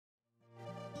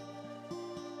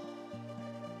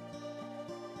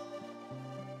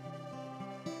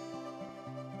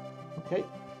Okay,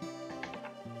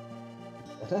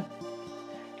 better.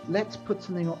 Let's put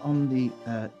something on the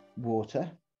water.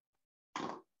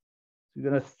 We're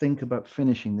going to think about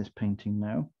finishing this painting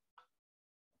now.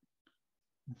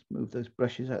 Let's move those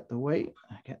brushes out the way.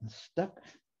 I'm getting stuck.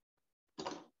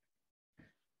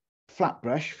 Flat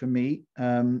brush for me.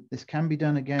 This can be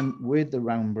done again with the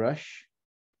round brush.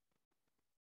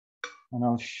 And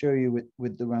I'll show you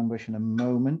with the round brush in a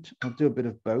moment. I'll do a bit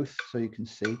of both so you can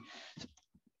see.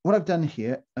 What I've done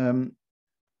here, I've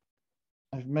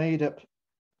made up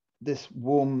this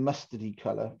warm mustardy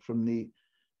color from the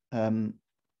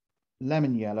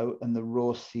lemon yellow and the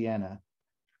raw sienna.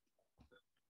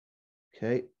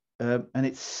 Okay, and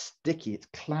it's sticky, it's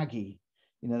claggy.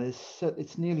 You know,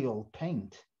 it's nearly all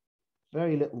paint,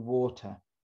 very little water.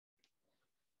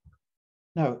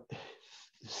 Now,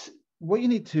 what you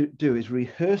need to do is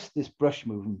rehearse this brush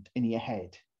movement in your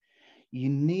head. You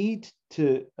need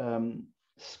to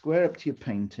square up to your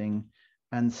painting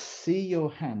and see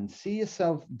your hand, see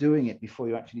yourself doing it before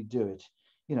you actually do it.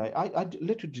 You know, I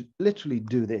literally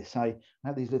do this. I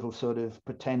have these little sort of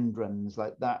pretend runs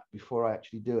like that before I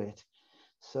actually do it.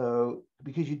 So,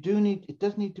 because it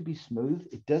does need to be smooth.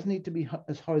 It does need to be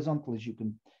as horizontal as you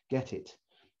can get it.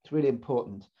 It's really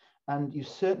important. And you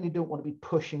certainly don't want to be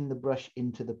pushing the brush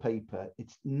into the paper.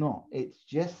 It's not, it's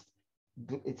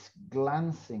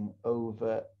glancing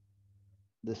over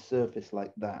the surface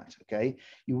like that, okay?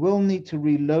 You will need to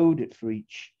reload it for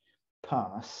each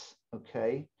pass,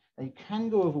 okay? And you can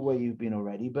go over where you've been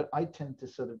already, but I tend to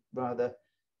sort of rather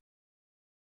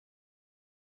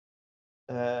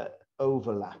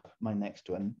overlap my next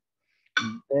one.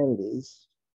 And there it is.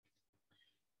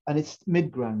 And it's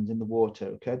mid-ground in the water,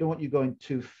 okay? I don't want you going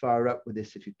too far up with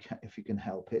this if you can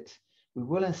help it. We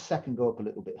will in a second go up a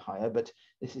little bit higher, but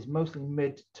this is mostly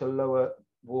mid to lower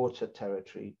water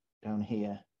territory down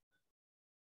here.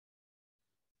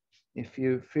 If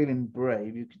you're feeling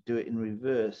brave, you could do it in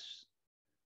reverse,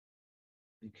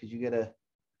 because and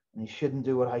you shouldn't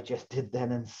do what I just did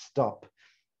then and stop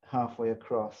halfway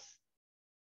across.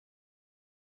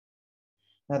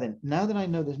 Now that I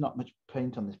know there's not much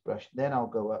paint on this brush, then I'll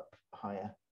go up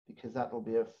higher, because that will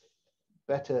be a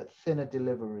better, thinner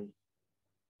delivery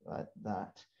like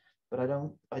that. But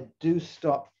I do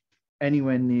stop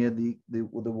anywhere near the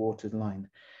water line.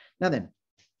 Now then,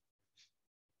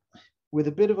 with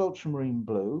a bit of ultramarine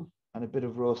blue and a bit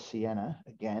of raw sienna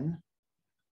again,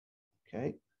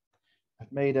 okay,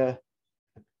 I've made a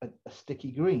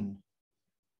sticky green.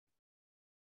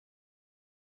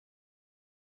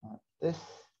 Like this.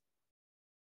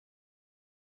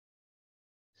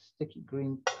 Sticky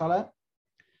green color.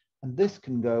 And this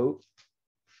can go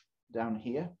down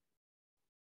here.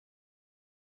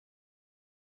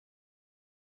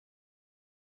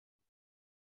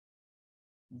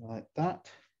 Like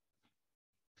that.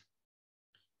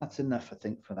 That's enough, I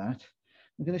think, for that.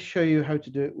 I'm going to show you how to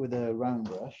do it with a round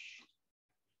brush.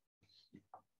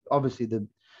 Obviously, the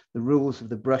rules of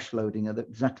the brush loading are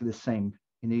exactly the same.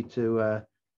 You need to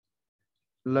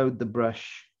load the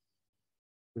brush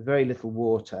with very little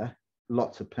water,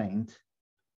 lots of paint.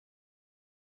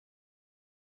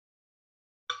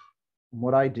 And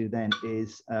what I do then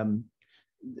is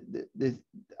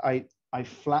I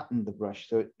flatten the brush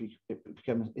so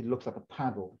it looks like a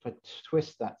paddle. If I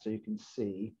twist that so you can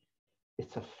see,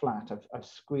 it's a flat. I've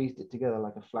squeezed it together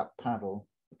like a flat paddle.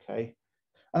 Okay,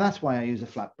 and that's why I use a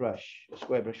flat brush, a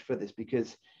square brush for this,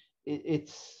 because you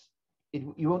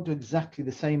won't do exactly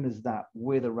the same as that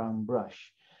with a round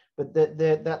brush. But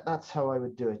that's how I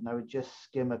would do it. And I would just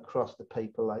skim across the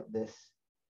paper like this.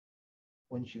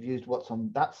 Once you've used what's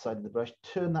on that side of the brush,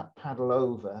 turn that paddle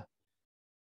over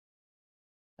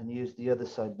and use the other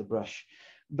side of the brush.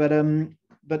 But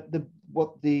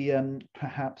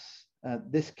perhaps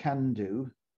this can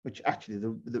do, which actually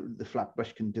the flat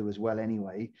brush can do as well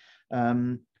anyway,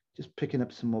 just picking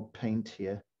up some more paint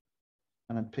here,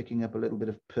 and I'm picking up a little bit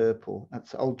of purple.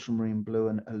 That's ultramarine blue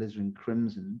and alizarin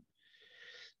crimson.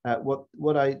 What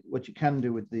you can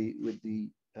do with the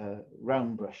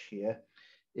round brush here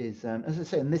is, as I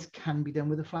say, and this can be done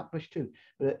with a flat brush too,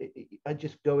 but I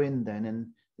just go in then,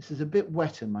 and this is a bit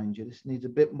wetter, mind you. This needs a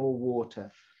bit more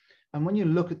water. And when you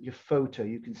look at your photo,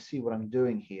 you can see what I'm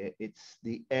doing here. It's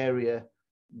the area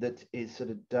that is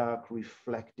sort of dark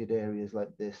reflected areas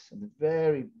like this, and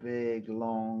very big,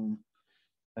 long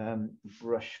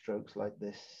brush strokes like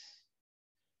this.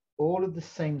 All of the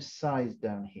same size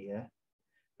down here.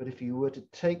 But if you were to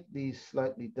take these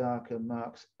slightly darker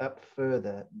marks up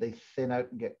further, they thin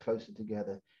out and get closer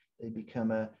together. They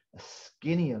become a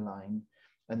skinnier line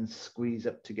and squeeze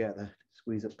up together,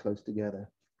 squeeze up close together.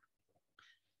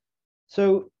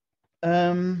 So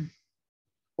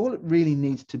all it really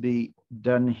needs to be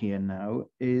done here now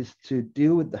is to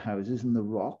deal with the houses and the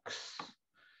rocks.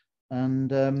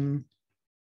 And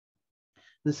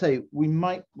let's say we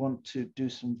might want to do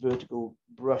some vertical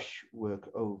brush work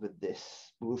over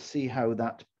this. We'll see how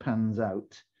that pans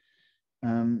out.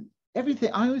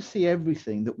 Everything, I always see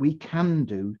everything that we can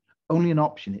do only an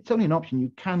option. It's only an option.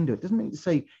 You can do it. Doesn't mean to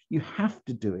say you have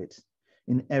to do it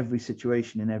in every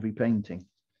situation, in every painting.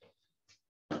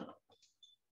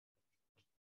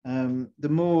 The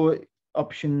more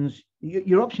options,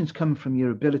 your options come from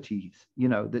your abilities, you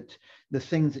know, that the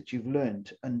things that you've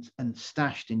learned and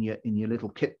stashed in your little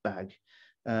kit bag,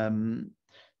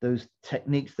 those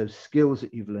techniques, those skills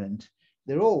that you've learned,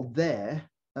 they're all there.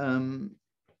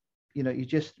 You know, you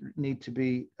just need to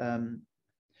be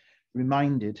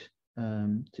reminded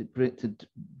to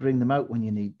bring them out when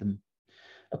you need them.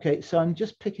 Okay, so I'm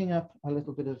just picking up a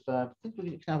little bit of, I think we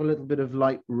can have a little bit of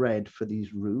light red for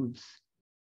these roofs.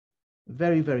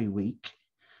 Very, very weak.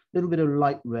 A little bit of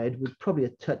light red with probably a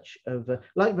touch of,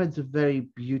 light red's a very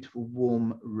beautiful,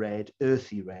 warm red,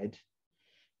 earthy red.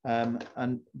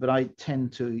 But I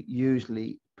tend to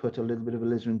usually put a little bit of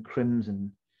alizarin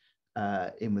crimson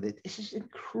in with it. This is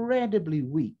incredibly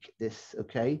weak, this,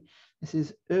 okay? This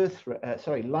is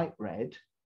light red.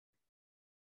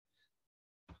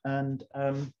 And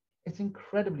it's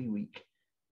incredibly weak.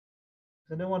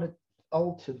 I don't want to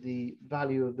alter the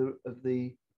value of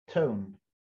the tone.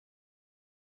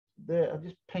 There, I'll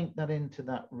just paint that into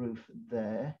that roof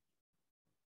there.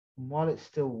 And while it's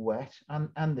still wet,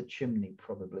 and the chimney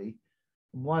probably,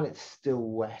 and while it's still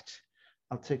wet,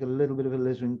 I'll take a little bit of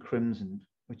alizarin crimson,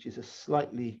 which is a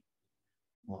slightly,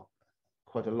 well,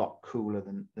 quite a lot cooler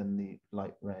than the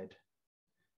light red.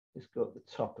 Just go at the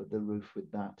top of the roof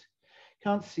with that.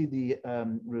 Can't see the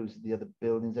roofs of the other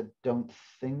buildings, I don't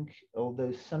think,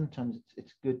 although sometimes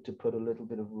it's good to put a little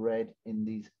bit of red in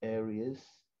these areas,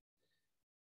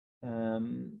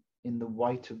 in the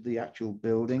white of the actual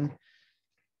building.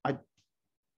 I'm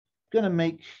going to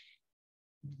make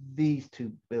these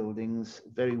two buildings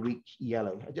very weak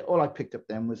yellow. All I picked up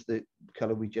then was the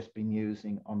color we've just been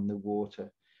using on the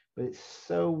water, but it's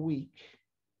so weak.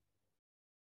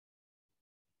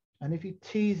 And if you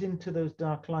tease into those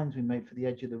dark lines we made for the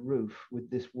edge of the roof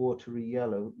with this watery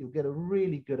yellow, you'll get a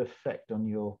really good effect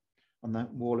on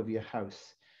that wall of your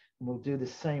house. And we'll do the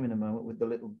same in a moment with the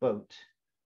little boat.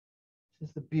 This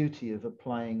is the beauty of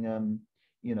applying,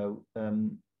 you know,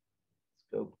 let's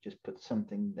go just put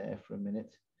something there for a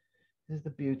minute. This is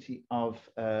the beauty of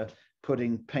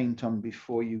putting paint on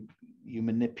before you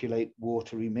manipulate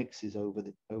watery mixes over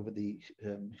the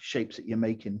shapes that you're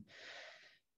making.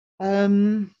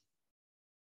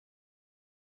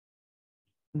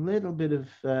 A little bit of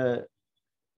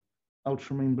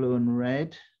ultramarine blue and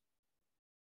red.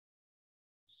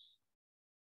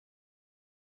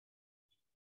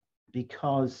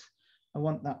 Because I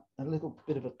want that a little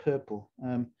bit of a purple.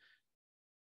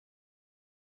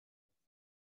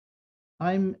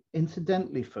 I'm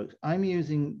incidentally, folks, I'm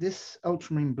using this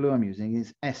ultramarine blue I'm using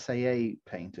is SAA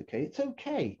paint, okay? It's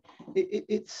okay.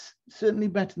 It's certainly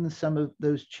better than some of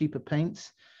those cheaper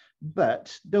paints,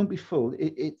 but don't be fooled.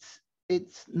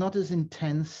 It's not as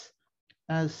intense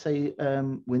as, say,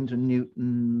 Winsor &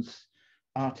 Newton's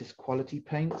artist quality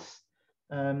paints.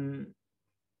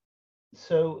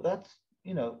 So that's,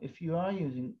 you know, if you are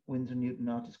using Winsor & Newton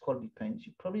artist quality paints,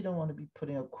 you probably don't want to be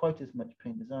putting out quite as much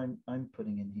paint as I'm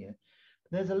putting in here.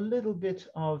 But there's a little bit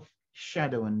of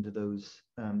shadow under those,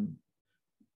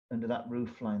 under that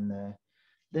roof line there.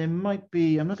 There might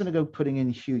be, I'm not going to go putting in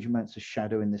huge amounts of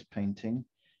shadow in this painting,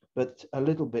 but a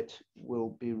little bit will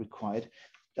be required.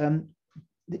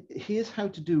 Here's how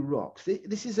to do rocks.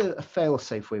 This is a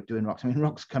fail-safe way of doing rocks. I mean,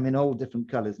 rocks come in all different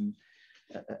colors and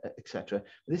etc.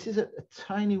 This is a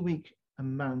tiny weak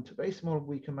amount, a very small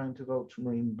weak amount of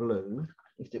ultramarine blue.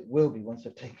 At least it will be once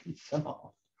I've taken some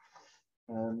off.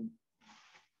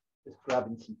 Just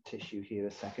grabbing some tissue here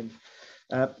a second.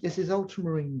 This is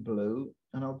ultramarine blue,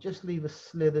 and I'll just leave a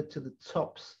slither to the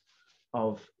tops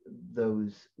of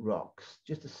those rocks,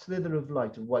 just a slither of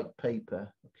light of white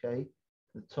paper, okay,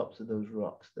 the tops of those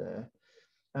rocks there.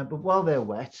 But while they're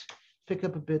wet, pick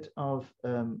up a bit of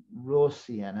raw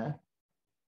sienna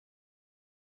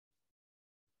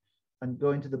and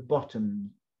go into the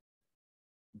bottom,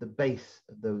 the base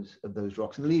of those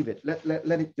rocks, and leave it.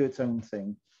 Let it do its own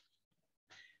thing.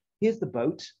 Here's the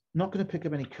boat. I'm not going to pick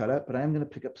up any color, but I am going to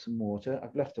pick up some water.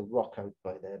 I've left a rock out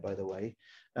by there, by the way.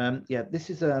 Yeah, this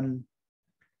is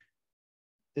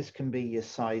this can be your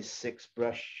size 6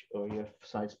 brush or your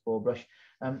size 4 brush,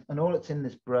 and all that's in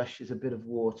this brush is a bit of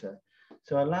water.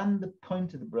 So I land the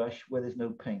point of the brush where there's no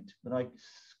paint, but I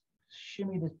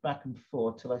shimmy this back and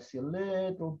forth till I see a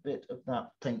little bit of that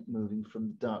paint moving from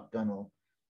the dark gunnel.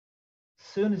 As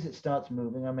soon as it starts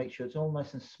moving, I make sure it's all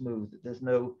nice and smooth, that there's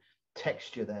no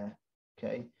texture there.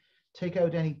 Okay, take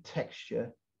out any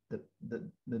texture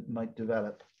that might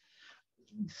develop.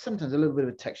 Sometimes a little bit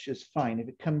of a texture is fine. If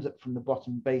it comes up from the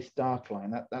bottom base dark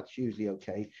line, that's usually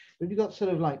okay. But if you've got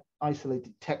sort of like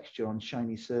isolated texture on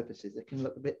shiny surfaces, it can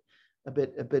look a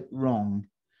bit wrong.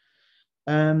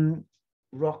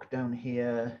 Rock down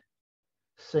here,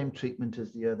 same treatment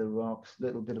as the other rocks.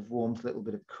 Little bit of warmth, little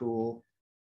bit of cool.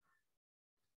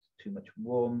 Too much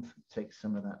warmth, take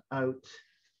some of that out.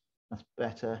 That's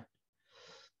better.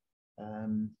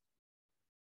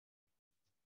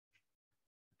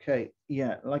 Okay,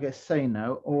 yeah, like I say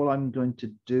now, all I'm going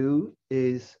to do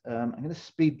is I'm going to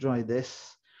speed dry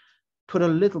this, put a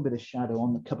little bit of shadow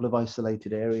on a couple of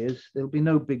isolated areas. There'll be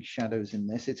no big shadows in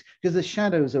this. It's because the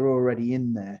shadows are already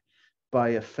in there by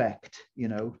effect, you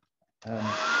know.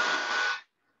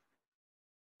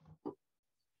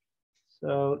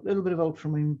 So a little bit of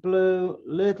ultramarine blue,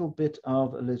 a little bit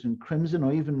of alizarin crimson,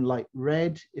 or even light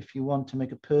red if you want to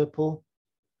make a purple.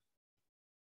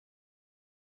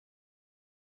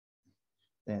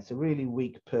 There's a really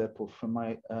weak purple from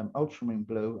my ultramarine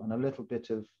blue, and a little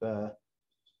bit of, I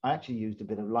actually used a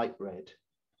bit of light red.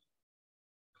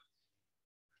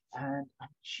 And I'm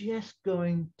just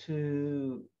going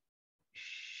to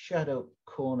shadow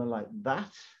corner like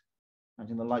that.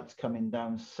 Imagine the light's coming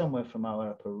down somewhere from our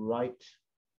upper right.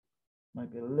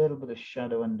 Might be a little bit of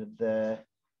shadow under there.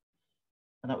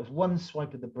 And that was one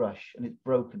swipe of the brush and it's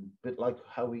broken, a bit like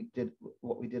how we did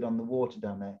what we did on the water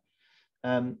down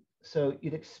there. So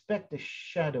you'd expect a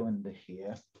shadow under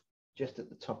here, just at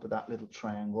the top of that little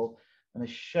triangle, and a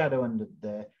shadow under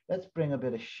there. Let's bring a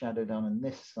bit of shadow down on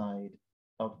this side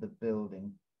of the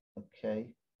building,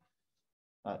 okay,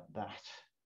 like that.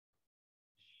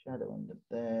 Shadow under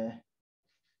there.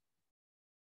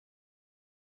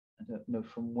 I don't know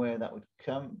from where that would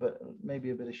come, but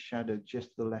maybe a bit of shadow just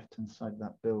the left-hand side of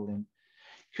that building.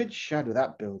 Could shadow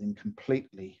that building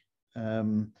completely,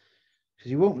 because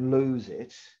you won't lose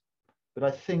it. But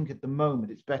I think at the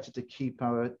moment it's better to keep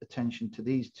our attention to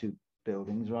these two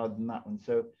buildings rather than that one.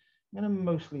 So I'm going to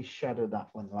mostly shadow that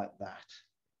one like that.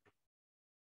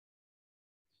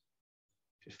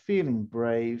 Just feeling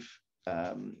brave,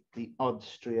 the odd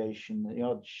striation, the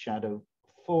odd shadow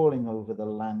falling over the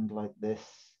land like this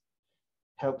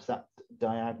helps that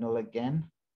diagonal again.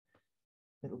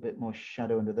 A little bit more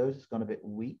shadow under those. It's gone a bit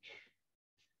weak.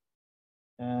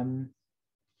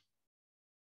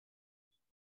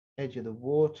 Edge of the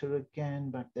water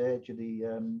again, back the edge of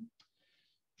the,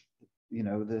 you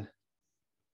know, the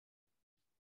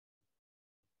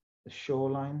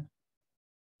shoreline.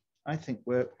 I think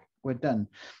we're done.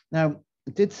 Now,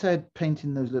 I did say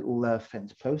painting those little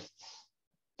fence posts.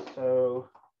 So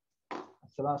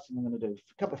that's the last thing I'm going to do.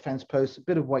 A couple of fence posts, a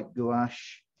bit of white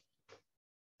gouache.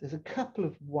 There's a couple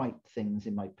of white things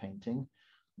in my painting.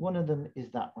 One of them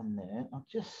is that one there. I'll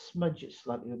just smudge it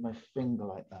slightly with my finger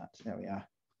like that. There we are.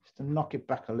 Just to knock it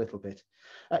back a little bit.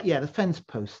 Yeah, the fence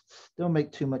posts. Don't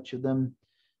make too much of them.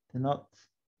 They're not.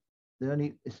 They're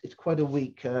only. It's quite a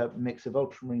weak mix of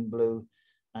ultramarine blue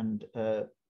and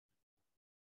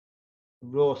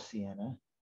raw sienna.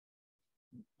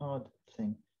 Odd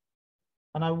thing.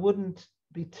 And I wouldn't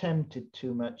be tempted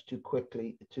too much too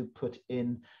quickly to put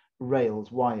in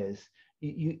rails, wires.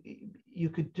 You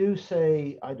could do,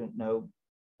 say, I don't know,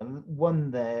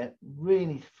 one there,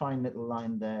 really fine little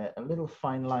line there, a little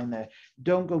fine line there.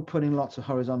 Don't go putting lots of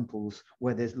horizontals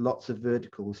where there's lots of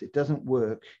verticals. It doesn't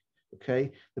work.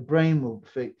 Okay, the brain will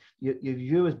fit. Your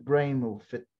viewer's brain will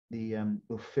fit the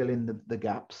will fill in the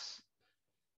gaps.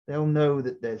 They'll know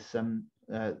that there's some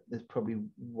there's probably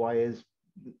wires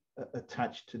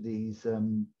attached to these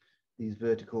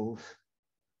verticals.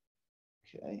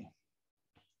 Okay,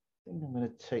 I think I'm going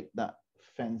to take that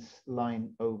fence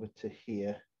line over to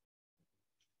here.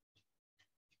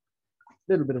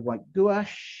 A little bit of white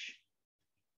gouache.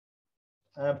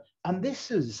 And this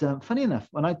is, funny enough,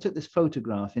 when I took this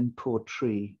photograph in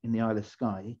Portree in the Isle of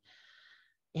Skye,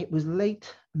 it was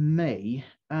late May.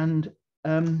 And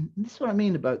this is what I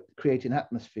mean about creating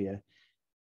atmosphere.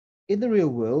 In the real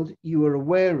world, you were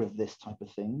aware of this type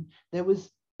of thing. There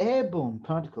was airborne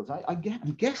particles. I'm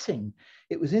guessing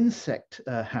it was insect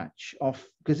hatch off,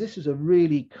 because this was a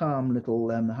really calm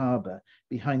little harbour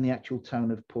behind the actual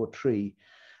town of Portree.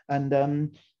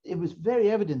 And it was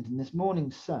very evident in this morning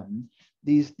sun,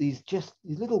 these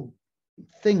little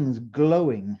things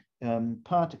glowing,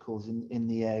 particles in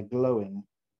the air glowing.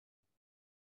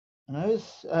 And I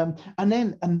was and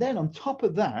then on top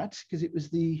of that, because it was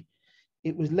the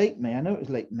it was late May. I know it was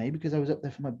late May because I was up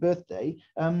there for my birthday.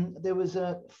 There was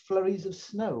flurries of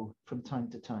snow from time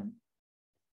to time.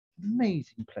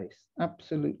 Amazing place,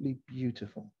 absolutely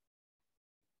beautiful.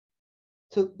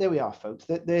 So there we are, folks.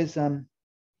 There's there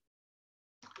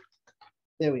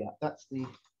we are. That's the,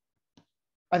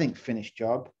 I think, finished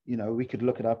job. You know, we could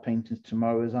look at our paintings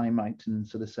tomorrow, as I might, and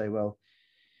sort of say, well,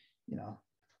 you know,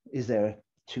 is there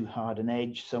too hard an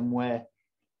edge somewhere?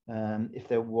 If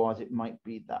there was, it might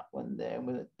be that one there. And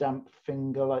with a damp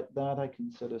finger like that, I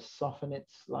can sort of soften it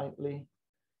slightly.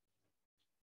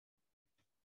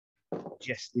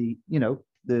 Just the, you know,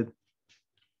 the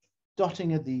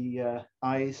dotting of the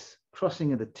I's,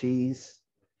 crossing of the T's.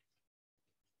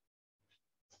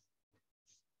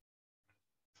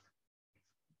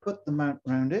 Put the mount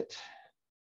around it.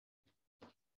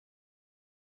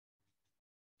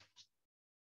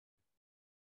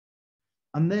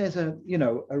 And there's a, you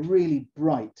know, a really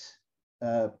bright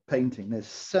painting.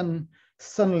 There's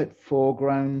sunlit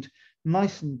foreground,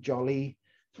 nice and jolly.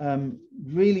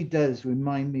 Really does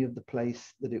remind me of the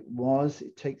place that it was.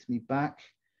 It takes me back.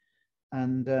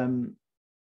 And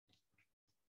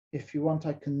if you want,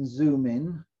 I can zoom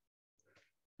in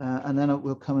and then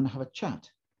we'll come and have a chat.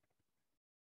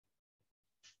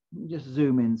 Just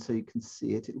zoom in so you can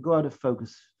see it. It'll go out of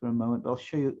focus for a moment, but I'll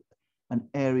show you an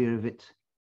area of it.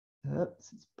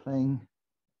 It's playing.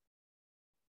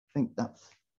 I think that's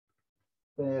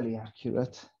fairly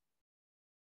accurate.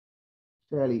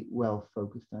 Fairly well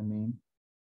focused, I mean.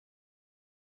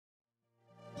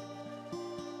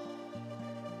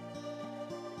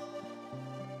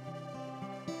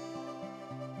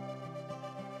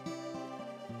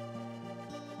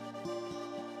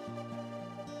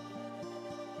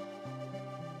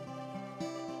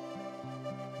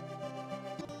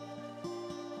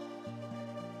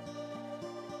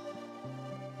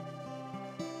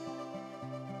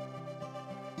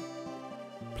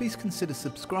 Please consider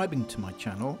subscribing to my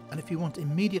channel, and if you want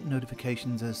immediate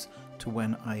notifications as to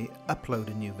when I upload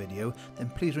a new video,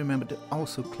 then please remember to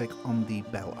also click on the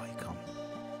bell icon.